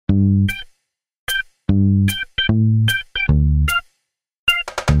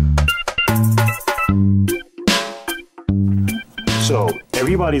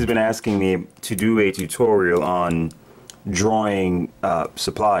everybody's been asking me to do a tutorial on drawing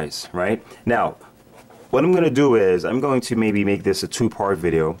supplies, right? Now, what I'm going to do is I'm going to maybe make this a two-part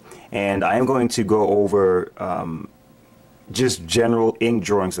video, and I am going to go over just general ink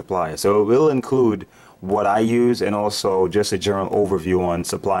drawing supplies. So it will include what I use and also just a general overview on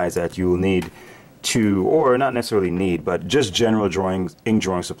supplies that you will need to, or not necessarily need, but just general ink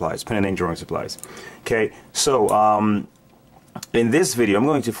drawing supplies, pen and ink drawing supplies. Okay, so in this video I'm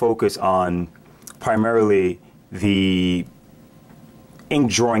going to focus on primarily the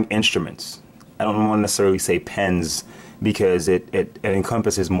ink drawing instruments. I don't want to necessarily say pens because it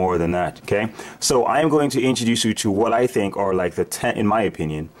encompasses more than that. Okay, so I am going to introduce you to what I think are like the 10, in my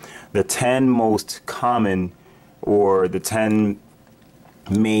opinion, the 10 most common or the 10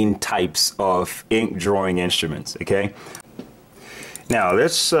 main types of ink drawing instruments. Okay, now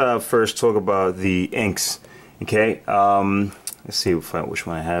let's first talk about the inks. Okay, let's see which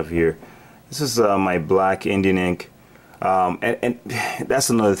one I have here. This is my black Indian ink. And that's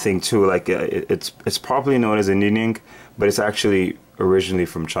another thing too, like it's properly known as Indian ink, but it's actually originally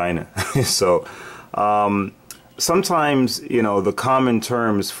from China. So sometimes, you know, the common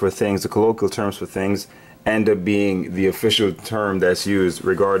terms for things, the colloquial terms for things, end up being the official term that's used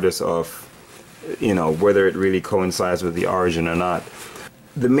regardless of, you know, whether it really coincides with the origin or not.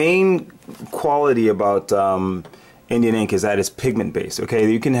 The main quality about Indian ink is that it's pigment based.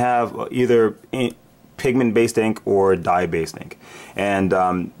 Okay, you can have either pigment-based ink or dye-based ink, and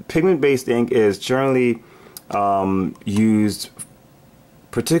pigment-based ink is generally used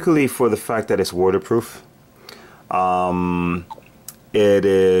particularly for the fact that it's waterproof. It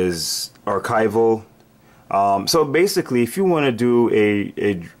is archival. So basically, if you want to do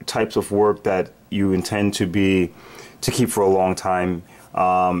a types of work that you intend to keep for a long time,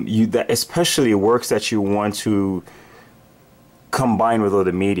 especially works that you want to combine with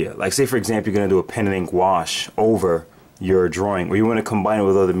other media, like say for example you're going to do a pen and ink wash over your drawing, or you want to combine it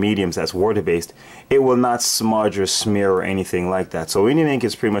with other mediums that's water based, it will not smudge or smear or anything like that. So Indian ink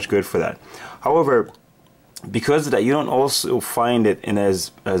is pretty much good for that. However, because of that, you don't also find it in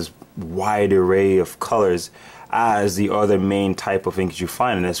as wide array of colors as the other main type of ink you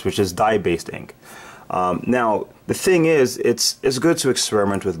find in this, which is dye based ink. Now the thing is, it's good to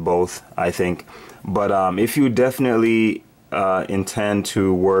experiment with both, I think, but if you definitely intend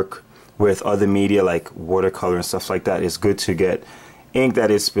to work with other media like watercolor and stuff like that, it's good to get ink that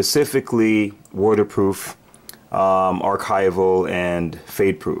is specifically waterproof, archival, and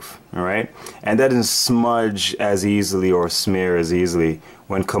fade proof. All right, and that doesn't smudge as easily or smear as easily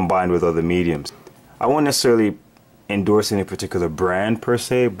when combined with other mediums. I won't necessarily endorse any particular brand per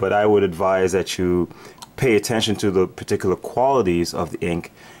se, but I would advise that you pay attention to the particular qualities of the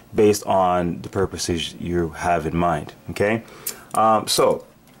ink based on the purposes you have in mind. Okay, so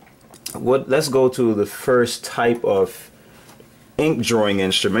let's go to the first type of ink drawing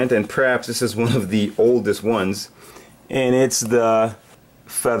instrument, and perhaps this is one of the oldest ones, and it's the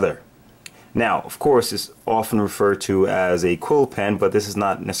feather. Now, of course, it's often referred to as a quill pen, but this is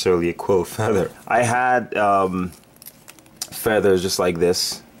not necessarily a quill feather. I had feathers just like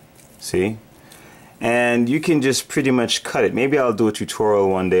this, see? And you can just pretty much cut it. Maybe I'll do a tutorial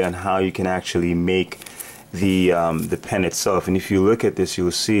one day on how you can actually make the pen itself. And if you look at this,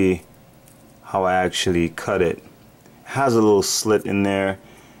 you'll see how I actually cut it. It has a little slit in there,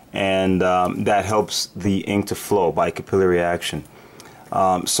 and that helps the ink to flow by capillary action.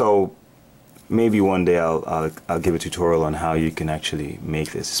 So maybe one day I'll give a tutorial on how you can actually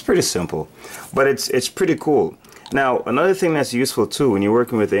make this. It's pretty simple, but it's pretty cool. Now, another thing that's useful too when you're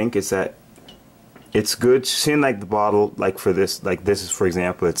working with ink is that it's good, seeing like the bottle, like for this, like this is for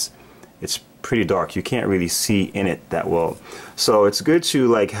example, it's pretty dark. You can't really see in it that well. So it's good to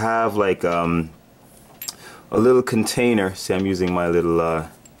like have like a little container. See, I'm using my little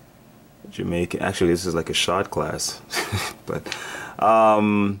Jamaican, actually this is like a shot glass, but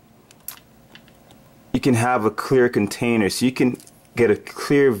you can have a clear container so you can get a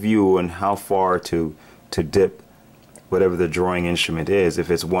clear view on how far to dip whatever the drawing instrument is,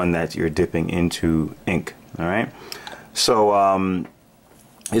 if it's one that you're dipping into ink. All right, so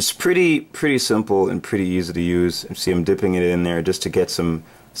it's pretty simple and pretty easy to use. See, I'm dipping it in there just to get some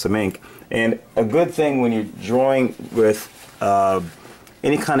ink. And a good thing when you're drawing with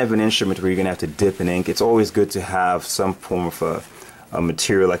any kind of an instrument where you're gonna have to dip in ink, it's always good to have some form of a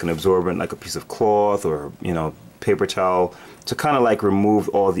material like an absorbent, like a piece of cloth or, you know, paper towel, to kind of like remove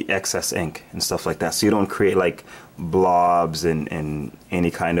all the excess ink and stuff like that, so you don't create like blobs and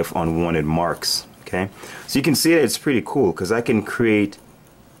any kind of unwanted marks. Okay, so you can see that it's pretty cool because I can create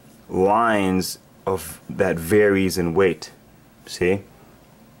lines of that varies in weight. See,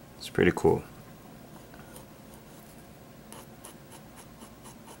 It's pretty cool.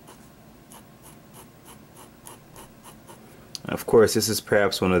 Of course, this is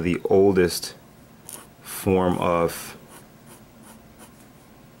perhaps one of the oldest form of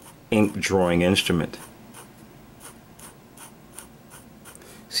ink drawing instrument.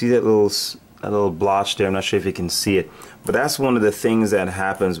 See that little blotch there? I'm not sure if you can see it, but that's one of the things that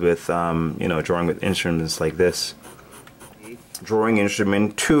happens with you know, drawing with instruments like this. Drawing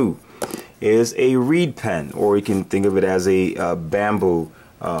instrument 2 is a reed pen, or you can think of it as a bamboo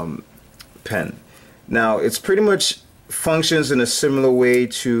pen. Now, it's pretty much functions in a similar way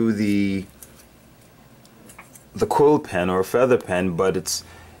to the quill pen or feather pen, but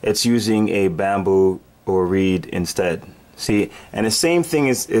it's using a bamboo or reed instead. See, and the same thing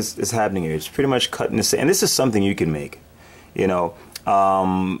is happening here. It's pretty much cutting the same, and this is something you can make, you know.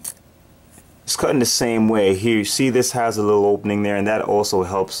 It's cutting the same way. Here you see this has a little opening there, and that also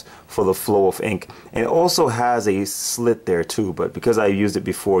helps for the flow of ink. And it also has a slit there too, but because I used it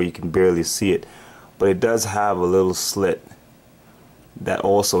before, you can barely see it, but it does have a little slit that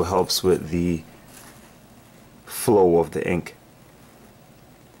also helps with the flow of the ink.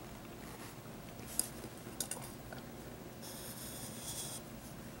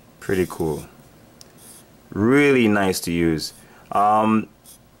 Pretty cool. Really nice to use.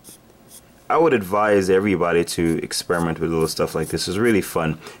 I would advise everybody to experiment with little stuff like this. It's really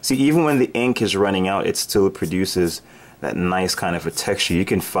fun. See, even when the ink is running out, it still produces that nice kind of a texture. You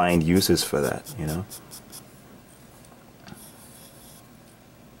can find uses for that, you know.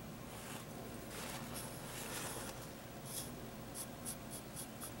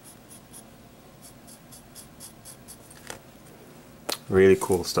 Really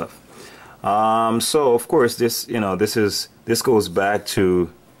cool stuff. So of course this, you know, this goes back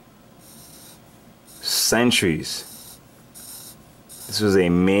to centuries. This was a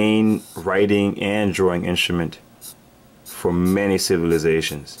main writing and drawing instrument for many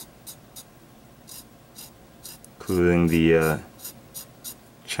civilizations, including the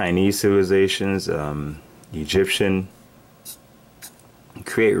Chinese civilizations, Egyptian.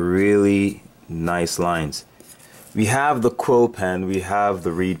 Create really nice lines. We have the quill pen, we have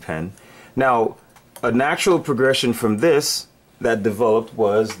the reed pen. Now, a natural progression from this that developed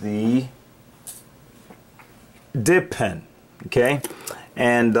was the dip pen, okay?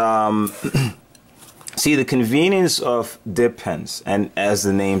 And see, the convenience of dip pens, and as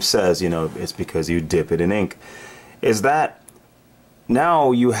the name says, you know, it's because you dip it in ink, is that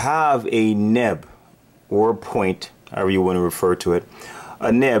now you have a nib or point, however you want to refer to it,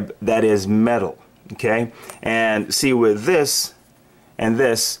 a nib that is metal. Okay, and see, with this and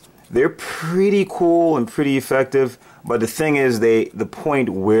this, they're pretty cool and pretty effective, but the thing is, the point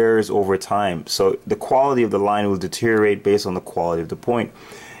wears over time, so the quality of the line will deteriorate based on the quality of the point.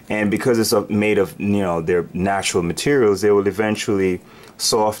 And because it's made of, you know, their natural materials, they will eventually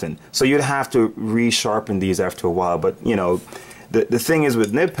soften, so you'd have to resharpen these after a while. But you know, the thing is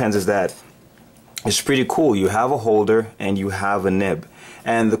with nib pens is that it's pretty cool. You have a holder and you have a nib.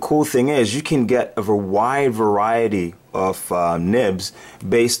 And the cool thing is you can get a wide variety of nibs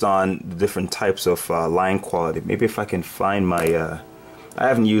based on the different types of line quality. Maybe if I can find my, I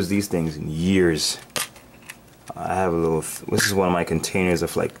haven't used these things in years. I have a little, this is one of my containers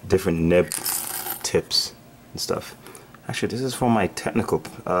of like different nib tips and stuff. Actually, this is for my technical,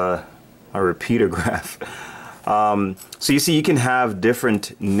 my repeater graph. So you see, you can have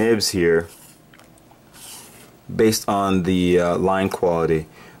different nibs here based on the line quality.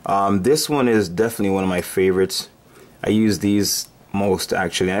 This one is definitely one of my favorites. I use these most,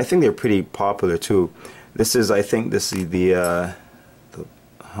 actually, and I think they're pretty popular too. This is, I think this is the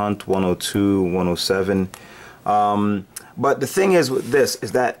Hunt 102, 107. But the thing is with this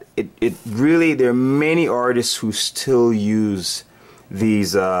is that it really, there are many artists who still use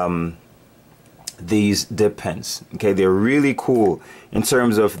these dip pens. Okay, they're really cool in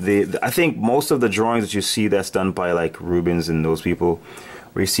terms of I think most of the drawings that you see that's done by like Rubens and those people,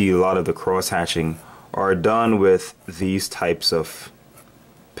 where you see a lot of the cross hatching, are done with these types of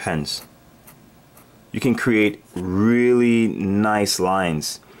pens. You can create really nice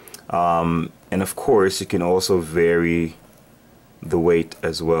lines, and of course you can also vary the weight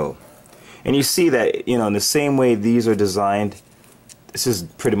as well. And you see that, you know, in the same way these are designed, this is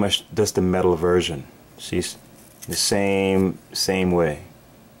pretty much just the metal version. See, the same way.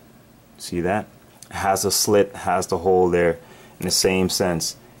 See that? It has a slit, has the hole there in the same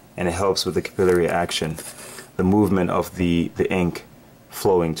sense, and it helps with the capillary action, the movement of the ink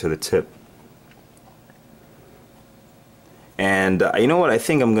flowing to the tip. And you know what? I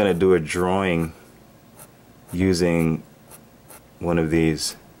think I'm gonna do a drawing using one of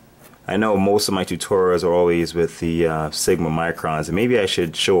these. I know most of my tutorials are always with the Sigma microns, and maybe I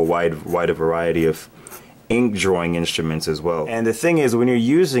should show a wider variety of ink drawing instruments as well. And the thing is, when you're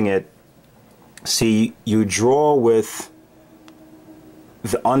using it, see, you draw with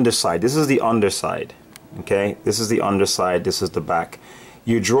the underside. This is the underside, okay? This is the underside, this is the back.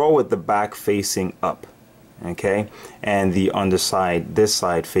 You draw with the back facing up, okay? And the underside, this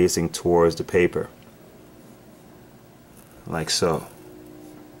side facing towards the paper, like so.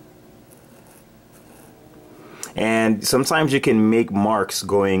 And sometimes you can make marks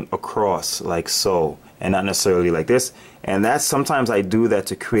going across like so, and not necessarily like this. And that's, sometimes I do that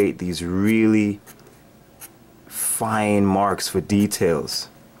to create these really fine marks for details,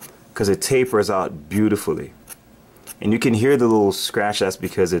 because it tapers out beautifully. And you can hear the little scratch. That's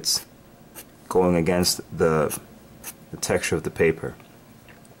because it's going against the texture of the paper.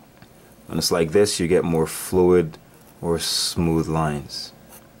 When it's like this, you get more fluid or smooth lines.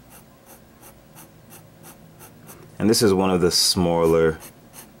 And this is one of the smaller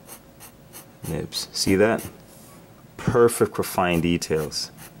nibs. See that? Perfect for fine details.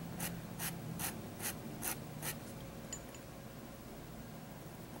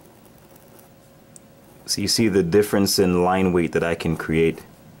 So you see the difference in line weight that I can create.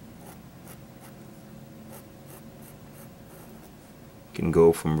 Can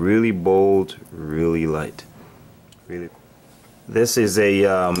go from really bold, really light. Really. This is a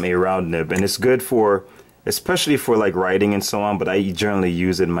round nib, and it's good for, especially for like writing and so on, but I generally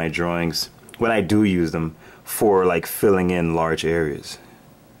use it in my drawings, when I do use them, for like filling in large areas.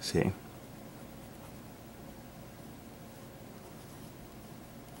 See?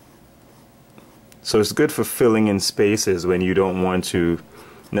 So it's good for filling in spaces when you don't want to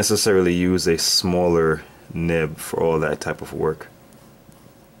necessarily use a smaller nib for all that type of work.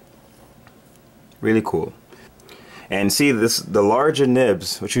 Really cool. And see, this, the larger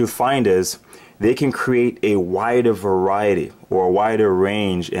nibs, what you'll find is they can create a wider variety or a wider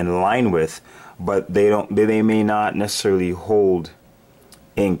range in line width, but they may not necessarily hold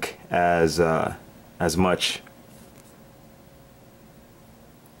ink as much.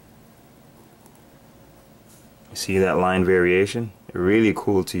 You see that line variation? Really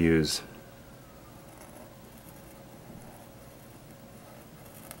cool to use.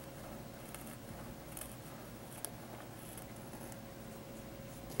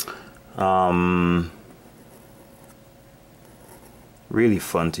 Really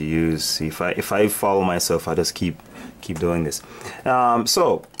fun to use. See, if I follow myself, I just keep doing this.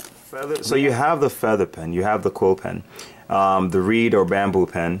 So you have the feather pen, you have the quill pen, the reed or bamboo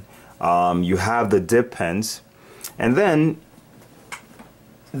pen, you have the dip pens, and then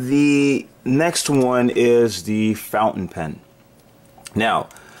the next one is the fountain pen. Now,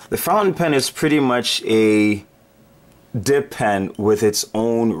 the fountain pen is pretty much a dip pen with its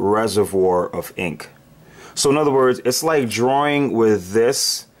own reservoir of ink. So in other words, it's like drawing with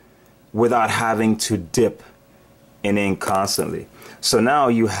this without having to dip in ink constantly. So now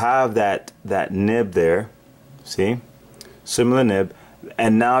you have that nib there, see, similar nib,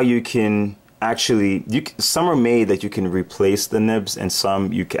 and now you can actually, some are made that you can replace the nibs and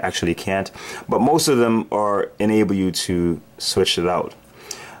some you actually can't, but most of them enable you to switch it out.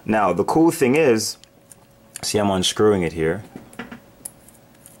 Now the cool thing is, see, I'm unscrewing it here.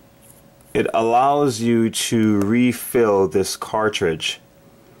 It allows you to refill this cartridge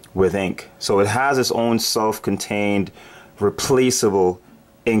with ink. So it has its own self-contained replaceable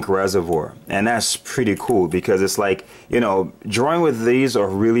ink reservoir, and that's pretty cool, because it's like, you know, drawing with these are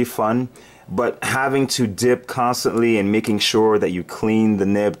really fun, but having to dip constantly and making sure that you clean the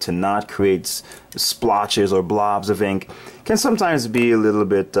nib to not create splotches or blobs of ink can sometimes be a little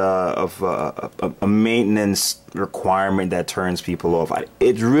bit of a maintenance requirement that turns people off.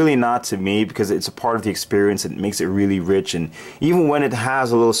 It's really not to me, because it's a part of the experience. It makes it really rich, and even when it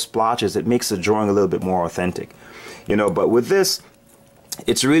has a little splotches, it makes the drawing a little bit more authentic, you know. But with this,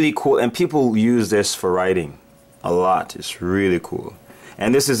 it's really cool, and people use this for writing a lot. It's really cool.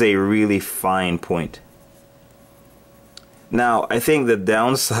 And this is a really fine point. Now, I think the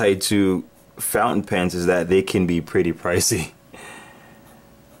downside to fountain pens is that they can be pretty pricey.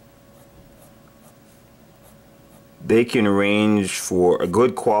 They can range, for a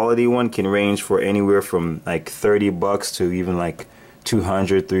good quality one can range for anywhere from like $30 to even like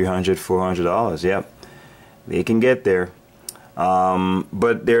 $200, $300, $400. Yep, they can get there.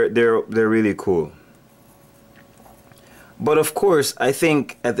 But they're really cool. But of course, I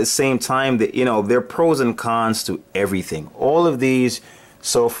think at the same time that, you know, there are pros and cons to everything. All of these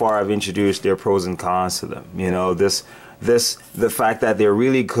so far I've introduced, there are pros and cons to them. You know, the fact that they're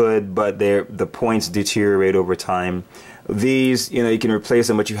really good, but the points deteriorate over time. These, you know, you can replace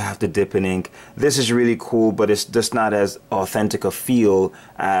them, but you have to dip in ink. This is really cool, but it's just not as authentic a feel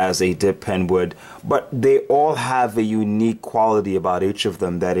as a dip pen would. But they all have a unique quality about each of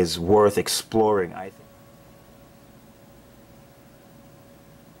them that is worth exploring, I think.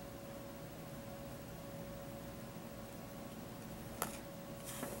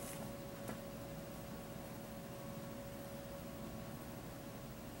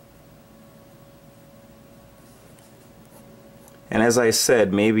 And as I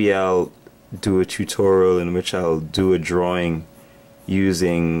said, maybe I'll do a tutorial in which I'll do a drawing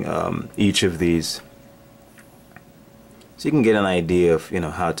using each of these, so you can get an idea of, you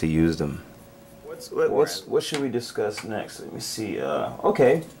know, how to use them. What should we discuss next? Let me see.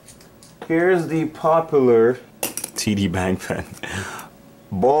 Okay, here's the popular TD Bank pen,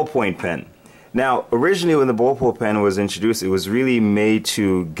 ballpoint pen. Now, originally when the ballpoint pen was introduced, it was really made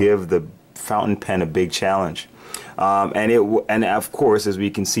to give the fountain pen a big challenge. And of course, as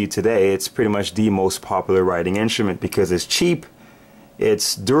we can see today, it's pretty much the most popular writing instrument because it's cheap,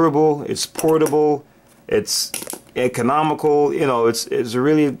 it's durable, it's portable, it's economical. You know, it's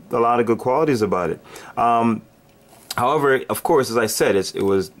really a lot of good qualities about it. However, of course, as I said, it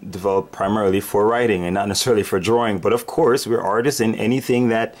was developed primarily for writing and not necessarily for drawing. But of course, we're artists, and anything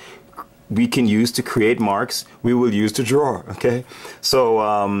that we can use to create marks, we will use to draw. Okay,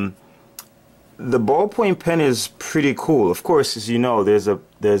 so. The ballpoint pen is pretty cool. Of course, as you know, there's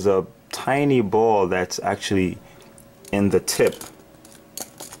a tiny ball that's actually in the tip.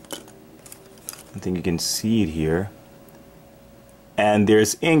 I think you can see it here. And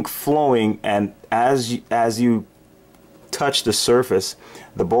there's ink flowing, and as you touch the surface,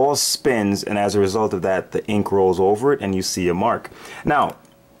 the ball spins, and as a result of that, the ink rolls over it, and you see a mark. Now,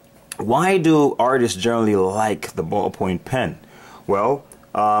 why do artists generally like the ballpoint pen? Well,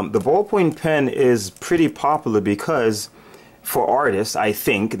 the ballpoint pen is pretty popular because for artists, I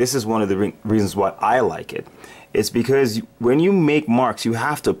think, this is one of the reasons why I like it. It's because when you make marks, you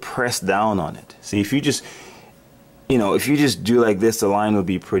have to press down on it. See, if you just, you know, if you just do like this, the line will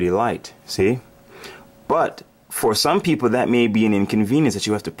be pretty light. See? But for some people, that may be an inconvenience that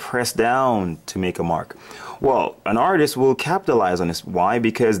you have to press down to make a mark. Well, an artist will capitalize on this. Why?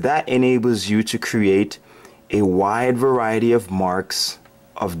 Because that enables you to create a wide variety of marks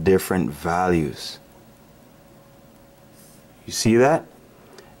of different values. You see that?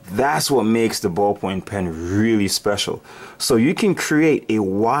 That's what makes the ballpoint pen really special. So you can create a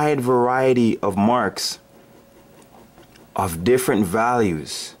wide variety of marks of different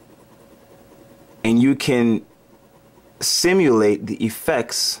values, and you can simulate the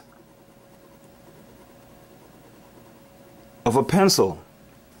effects of a pencil.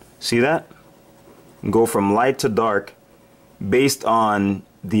 See that? Go from light to dark based on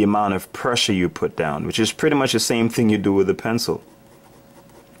the amount of pressure you put down, which is pretty much the same thing you do with a pencil.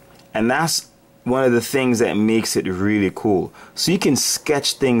 And that's one of the things that makes it really cool. So you can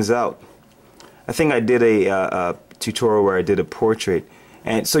sketch things out. I think I did a tutorial where I did a portrait,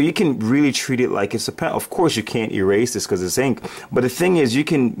 and so you can really treat it like it's a pen. Of course, you can't erase this because it's ink, but the thing is, you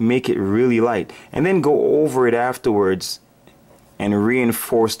can make it really light and then go over it afterwards and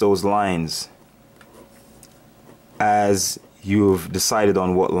reinforce those lines as you've decided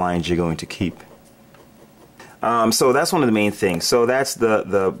on what lines you're going to keep. So that's one of the main things. So that's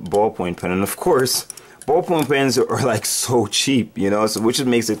the ballpoint pen, and of course, ballpoint pens are like so cheap, you know, so which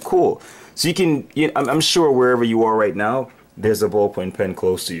makes it cool. So you can, I'm sure wherever you are right now, there's a ballpoint pen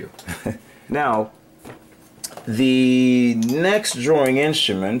close to you. Now, the next drawing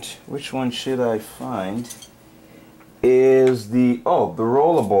instrument, which one should I find, is the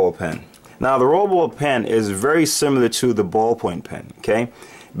rollerball pen. Now, the rollerball pen is very similar to the ballpoint pen, okay?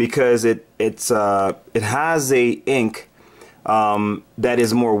 Because it has a ink that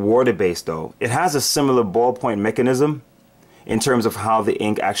is more water-based, though. It has a similar ballpoint mechanism in terms of how the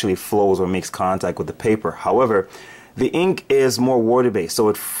ink actually flows or makes contact with the paper. However, the ink is more water-based, so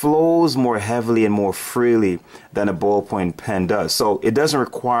it flows more heavily and more freely than a ballpoint pen does. So it doesn't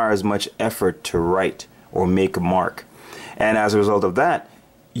require as much effort to write or make a mark. And as a result of that,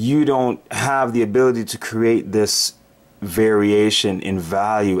 you don't have the ability to create this variation in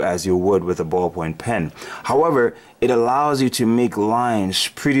value as you would with a ballpoint pen. However, it allows you to make lines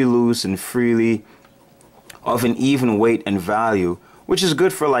pretty loose and freely of an even weight and value, which is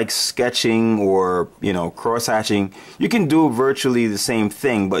good for like sketching or, you know, cross-hatching. You can do virtually the same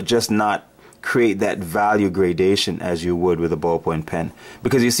thing, but just not create that value gradation as you would with a ballpoint pen.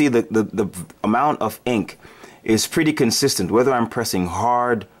 Because you see, the amount of ink is pretty consistent whether I'm pressing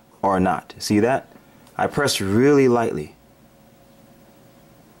hard or not. See that? I press really lightly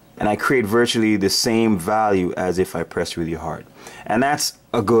and I create virtually the same value as if I press really hard. And that's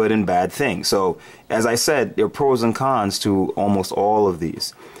a good and bad thing. So as I said, there are pros and cons to almost all of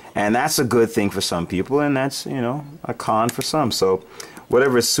these. And that's a good thing for some people, and that's, you know, a con for some. So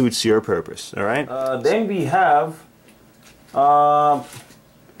whatever suits your purpose, all right? Then we have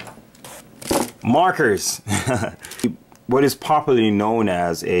markers. What is popularly known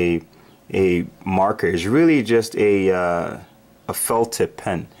as a marker is really just a felt tip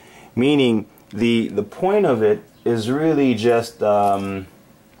pen, meaning the point of it is really just like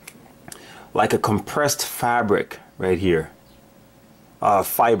a compressed fabric right here,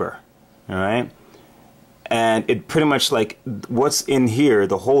 fiber, all right? And it pretty much, like, what's in here,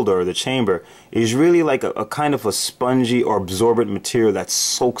 the holder or the chamber, is really like a kind of a spongy or absorbent material that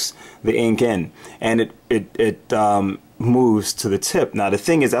soaks the ink in, and it moves to the tip. Now the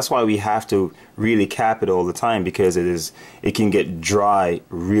thing is, that's why we have to really cap it all the time, because it can get dry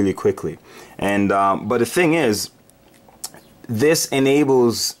really quickly. And but the thing is, this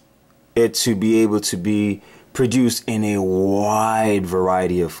enables it to be able to be produced in a wide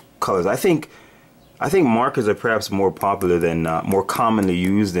variety of colors. I think markers are perhaps more popular than, more commonly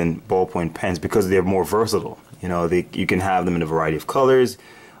used than ballpoint pens, because they're more versatile. You know, you can have them in a variety of colors,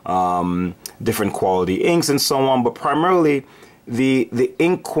 different quality inks and so on. But primarily, the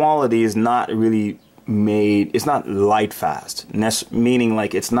ink quality is not really made, it's not light fast, meaning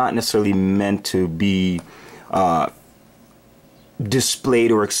like it's not necessarily meant to be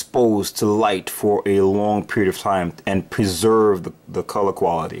displayed or exposed to light for a long period of time and preserve the color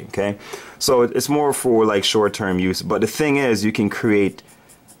quality. Okay, so it's more for like short-term use. But the thing is, you can create,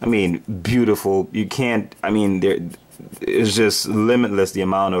 I mean, beautiful, you can't, I mean, it's just limitless the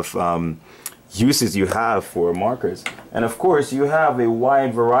amount of uses you have for markers. And of course, you have a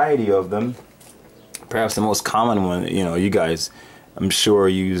wide variety of them. Perhaps the most common one, you know, you guys, I'm sure,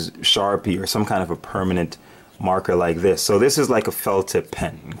 use Sharpie or some kind of a permanent marker like this. So this is like a felt tip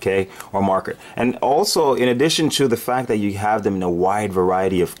pen, okay, or marker. And also, in addition to the fact that you have them in a wide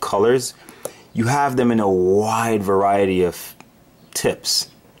variety of colors, you have them in a wide variety of tip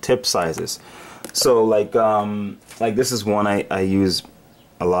sizes. So like this is one I use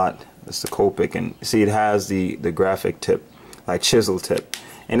a lot. It's the Copic, and see, it has the graphic tip, like chisel tip,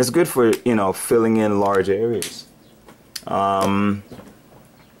 and it's good for, you know, filling in large areas.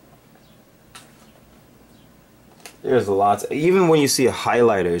 There's a lot. Even when you see a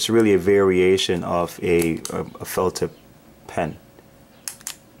highlighter, it's really a variation of a felt tip pen.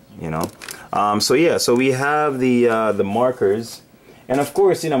 You know. So yeah. So we have the markers, and of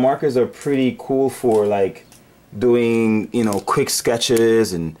course, you know, markers are pretty cool for like doing, you know, quick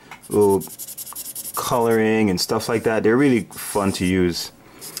sketches and little coloring and stuff like that. They're really fun to use.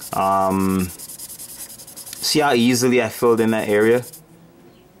 See how easily I filled in that area?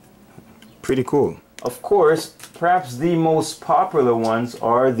 Pretty cool. Of course, perhaps the most popular ones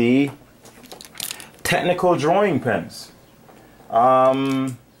are the technical drawing pens.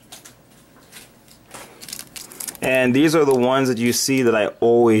 And these are the ones that you see that I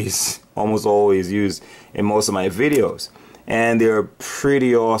almost always use in most of my videos. And they're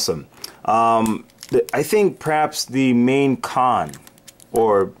pretty awesome. I think perhaps the main con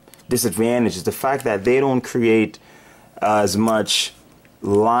or disadvantage is the fact that they don't create as much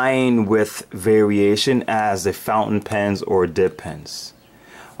line width variation as the fountain pens or dip pens,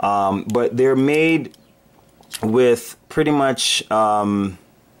 but they're made with pretty much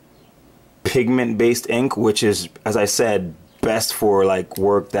pigment based ink, which is, as I said, best for like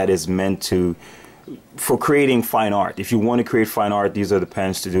work that is meant to, for creating fine art. If you want to create fine art, these are the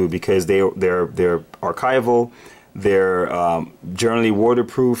pens to do, because they're archival, they're generally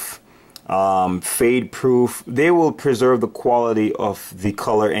waterproof, fade proof. They will preserve the quality of the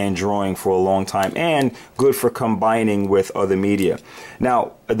color and drawing for a long time, and good for combining with other media.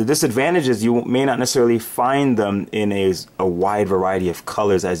 Now, the disadvantage is you may not necessarily find them in a wide variety of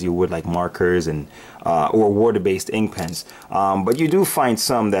colors as you would like markers and or water-based ink pens, but you do find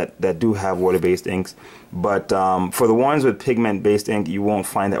some that do have water-based inks. But for the ones with pigment-based ink, you won't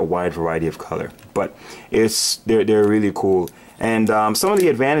find that wide variety of color. But they're really cool. And some of the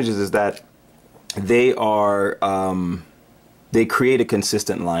advantages is that they create a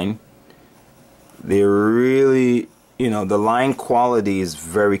consistent line. They're really, you know, the line quality is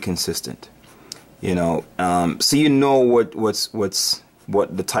very consistent. You know, so you know what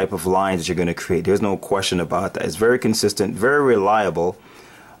the type of lines that you're going to create. There's no question about that. It's very consistent, very reliable,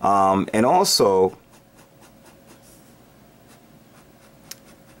 and also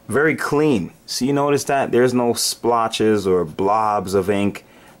very clean. So you notice that there's no splotches or blobs of ink,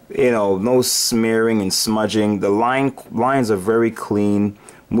 you know, no smearing and smudging. The lines are very clean,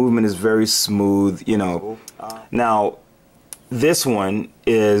 Movement is very smooth, you know. Now, this one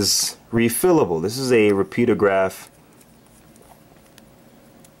is refillable. This is a repeatograph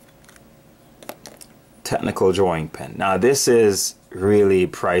technical drawing pen. Now, this is really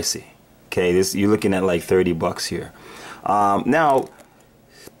pricey. Okay, this you're looking at like 30 bucks here. Now,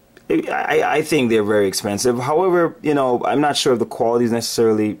 I think they're very expensive. However, you know, I'm not sure if the quality is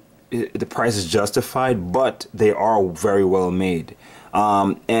necessarily, the price is justified, but they are very well made.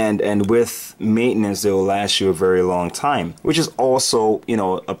 And with maintenance, they will last you a very long time, which is also, you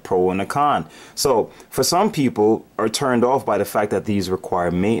know, a pro and a con. So for some people are turned off by the fact that these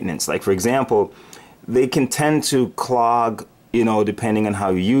require maintenance. Like, for example, they can tend to clog, you know, depending on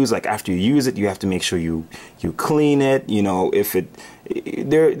how you use. Like, after you use it, you have to make sure you clean it. You know, if it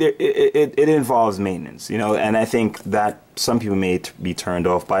involves maintenance, you know, and I think that some people may be turned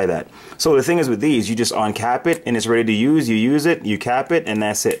off by that. So the thing is with these, you just uncap it and it's ready to use. You use it, you cap it, and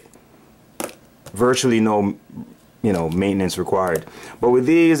that's it. Virtually no, you know, maintenance required. But with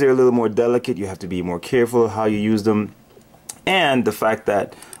these, they're a little more delicate. You have to be more careful of how you use them, and the fact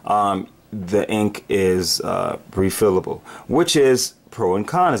that the ink is refillable, which is pro and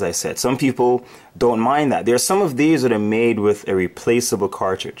con, as I said. Some people don't mind that. There's some of these that are made with a replaceable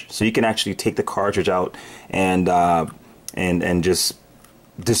cartridge, so you can actually take the cartridge out and just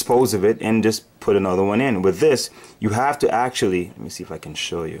dispose of it and just put another one in. With this, you have to actually, let me see if I can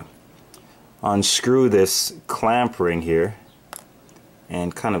show you, unscrew this clamp ring here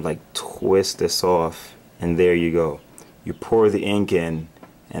and kind of like twist this off, and there you go. You pour the ink in,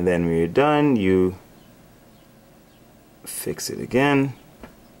 and then when you're done, you fix it again.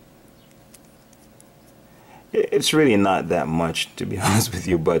 It's really not that much, to be honest with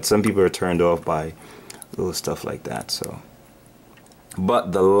you, but some people are turned off by little stuff like that. So,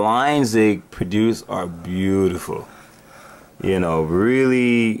 but the lines they produce are beautiful. You know,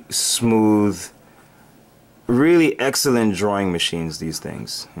 really smooth, really excellent drawing machines, these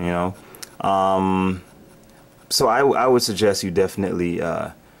things, you know. So I would suggest you definitely,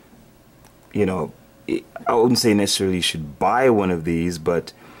 you know, I wouldn't say necessarily you should buy one of these,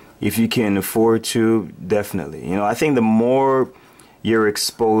 but if you can afford to, definitely. You know, I think the more you're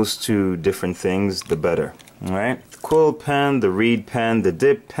exposed to different things, the better. All right, the quill pen, the reed pen, the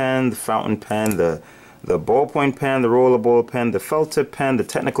dip pen, the fountain pen, the ballpoint pen, the roller ball pen, the felt tip pen, the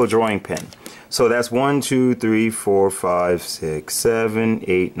technical drawing pen. So that's 1, 2, 3, 4, 5, 6, 7,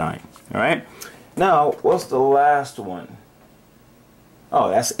 8, 9. All right. Now, what's the last one? Oh,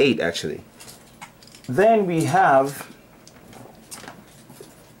 that's 8 actually. Then we have,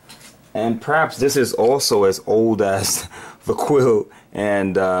 and perhaps this is also as old as the quill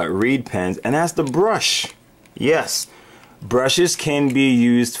and reed pens, and that's the brush. Yes, brushes can be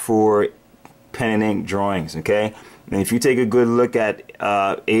used for pen and ink drawings, okay? And if you take a good look at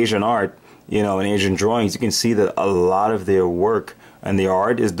Asian art, you know, and Asian drawings, you can see that a lot of their work and the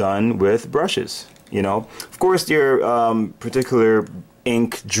art is done with brushes. You know, of course, there are particular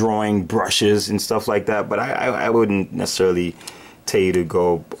ink drawing brushes and stuff like that, but I wouldn't necessarily tell you to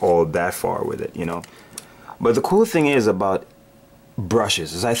go all that far with it, you know. But the cool thing is about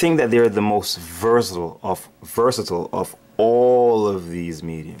brushes is I think that they're the most versatile of all of these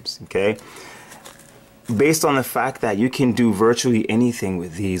mediums, okay? Based on the fact that you can do virtually anything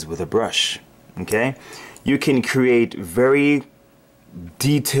with these with a brush, okay? You can create very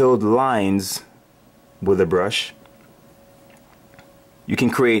detailed lines with a brush. You can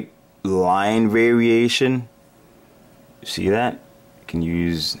create line variation. See that?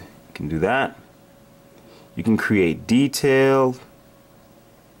 You can do that. You can create detail.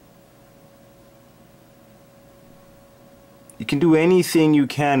 You can do anything you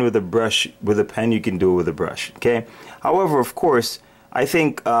can with a brush, with a pen. You can do it with a brush, okay? However, of course, I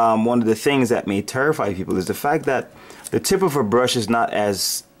think one of the things that may terrify people is the fact that the tip of a brush is not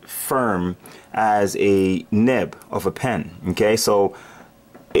as firm as a nib of a pen, okay? So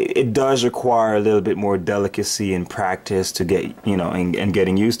it does require a little bit more delicacy and practice to get, you know, and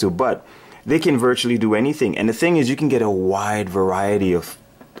getting used to, but they can virtually do anything. And the thing is, you can get a wide variety of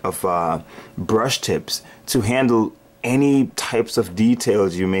brush tips to handle any types of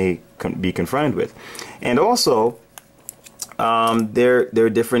details you may be confronted with. And also, there are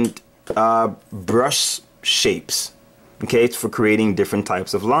different brush shapes, okay, for creating different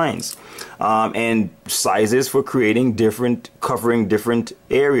types of lines, and sizes for creating covering different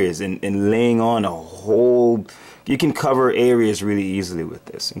areas and laying on a whole. You can cover areas really easily with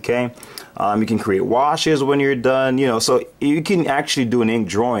this, okay? You can create washes when you're done, you know, so you can actually do an ink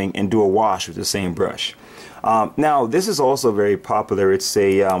drawing and do a wash with the same brush. Now, this is also very popular. It's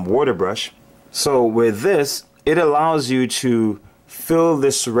a water brush. So with this, it allows you to fill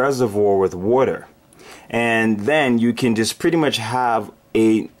this reservoir with water, and then you can just pretty much have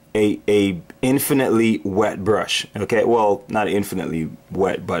a infinitely wet brush. Okay, well, not infinitely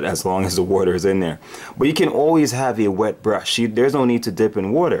wet, but as long as the water is in there. But you can always have a wet brush. There's no need to dip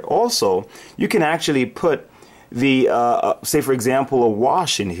in water. Also, you can actually put the say for example a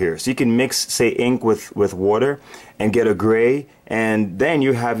wash in here, so you can mix say ink with water and get a gray, and then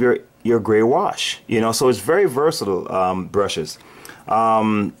you have your gray wash, you know. So it's very versatile brushes.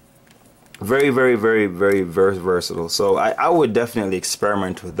 Very versatile. So I would definitely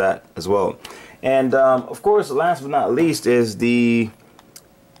experiment with that as well. And of course, last but not least is the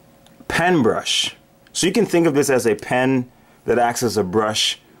pen brush. So you can think of this as a pen that acts as a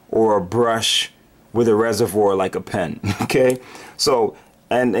brush, or a brush with a reservoir like a pen. Okay, so,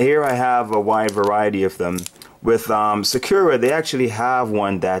 and here I have a wide variety of them. With Sakura, they actually have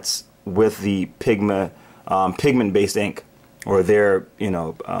one that's with the pigment-based ink, or their, you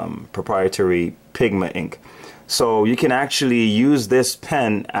know, proprietary Pigma ink. So you can actually use this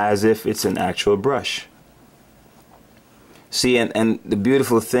pen as if it's an actual brush. See, and the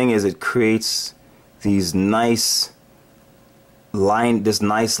beautiful thing is it creates these nice line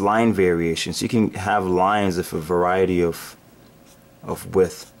variations. You can have lines of a variety of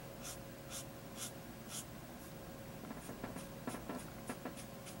width.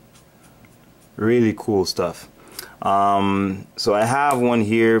 Really cool stuff. So I have one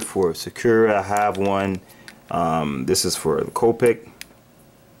here for Sakura. I have one. This is for the Copic.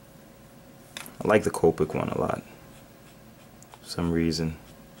 I like the Copic one a lot for some reason.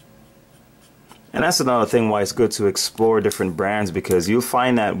 And that's another thing why it's good to explore different brands, because you'll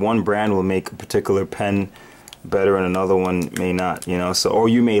find that one brand will make a particular pen better and another one may not, you know. So, or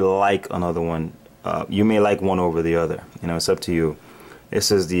you may like another one. You may like one over the other. You know, it's up to you. This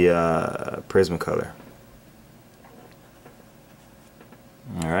is the Prismacolor.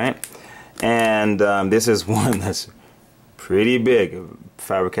 Alright, and this is one that's pretty big,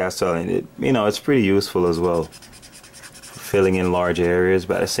 Faber-Castell, and it, you know, it's pretty useful as well, filling in large areas,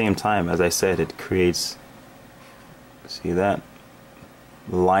 but at the same time, as I said, it creates, see that?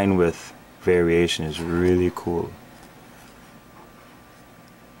 Line width variation is really cool.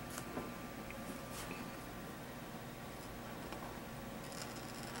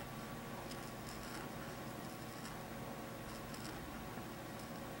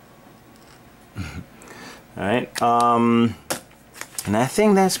 Alright, and I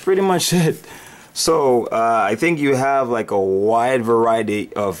think that's pretty much it. So I think you have like a wide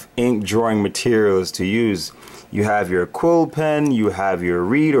variety of ink drawing materials to use. You have your quill pen, you have your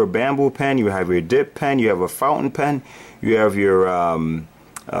reed or bamboo pen, you have your dip pen, you have a fountain pen, you have your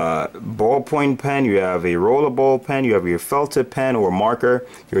ballpoint pen, you have a rollerball pen, you have your felt tip pen or marker,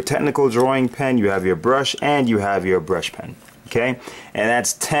 your technical drawing pen, you have your brush, and you have your brush pen. Okay, and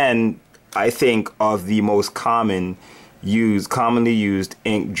that's 10, I think, of the most commonly used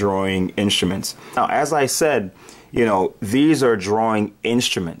ink drawing instruments. Now, as I said, you know, these are drawing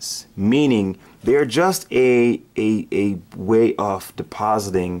instruments, meaning they're just a way of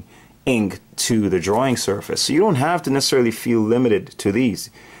depositing ink to the drawing surface. So you don't have to necessarily feel limited to these.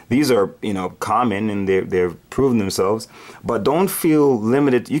 These are, you know, common, and they've proven themselves, but don't feel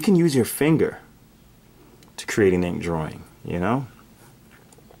limited. You can use your finger to create an ink drawing, you know.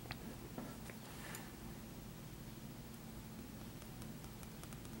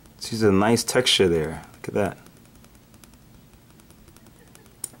 See a nice texture there. Look at that.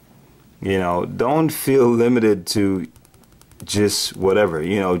 You know, don't feel limited to just whatever.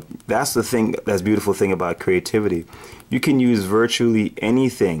 You know, that's the thing, that's beautiful thing about creativity. You can use virtually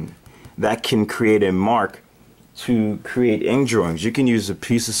anything that can create a mark to create ink drawings. You can use a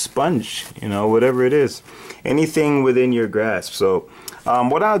piece of sponge, you know, whatever it is. Anything within your grasp. So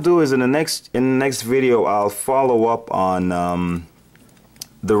what I'll do is in the next video I'll follow up on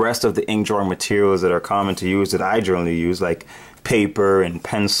the rest of the ink drawing materials that are common to use, that I generally use, like paper and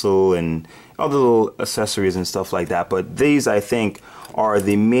pencil and other little accessories and stuff like that. But these, I think, are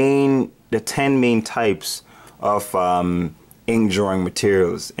the 10 main types of ink drawing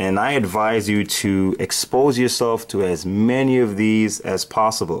materials, and I advise you to expose yourself to as many of these as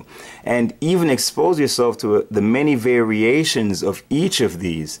possible, and even expose yourself to the many variations of each of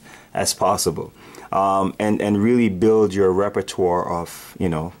these as possible. And really build your repertoire of, you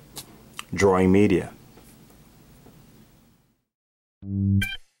know, drawing media.